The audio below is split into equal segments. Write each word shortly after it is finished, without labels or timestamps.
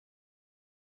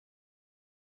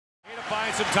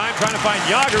Buying some time, trying to find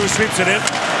Yager, who sweeps it in.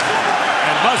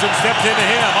 And Muzzin steps into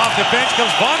him. Off the bench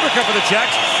comes Vonderka for the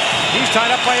Czechs. He's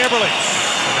tied up by Eberle.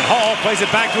 And Hall plays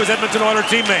it back to his Edmonton Oilers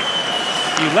teammate.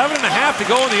 11 and a half to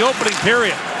go in the opening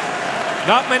period.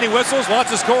 Not many whistles,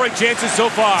 lots of scoring chances so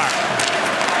far.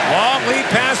 Long lead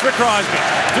pass for Crosby.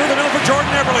 Through the middle for Jordan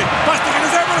Eberle. Busting it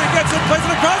as Eberle gets it, plays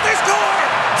it across, they score!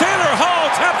 Taylor Hall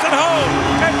taps it home,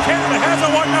 and Canada has a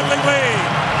 1-0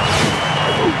 lead.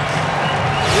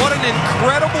 What an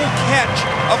incredible catch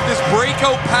of this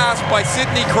breakout pass by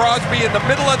Sidney Crosby in the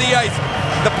middle of the ice.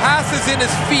 The pass is in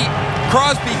his feet.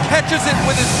 Crosby catches it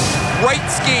with his right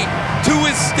skate to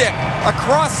his stick,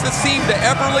 across the seam to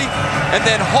Eberle, and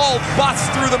then Hall busts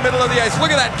through the middle of the ice. Look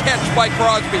at that catch by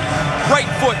Crosby. Right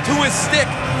foot to his stick,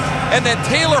 and then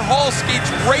Taylor Hall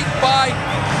skates right by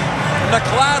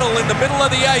Nakladel in the middle of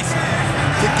the ice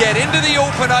to get into the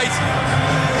open ice,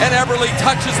 and Eberle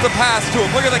touches the pass to him.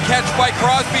 Look at the catch by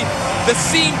Crosby. The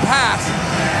seam pass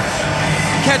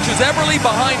catches Eberle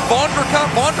behind Vonderka.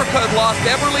 Vonderka had lost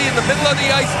Eberle in the middle of the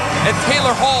ice, and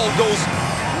Taylor Hall goes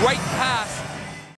right past.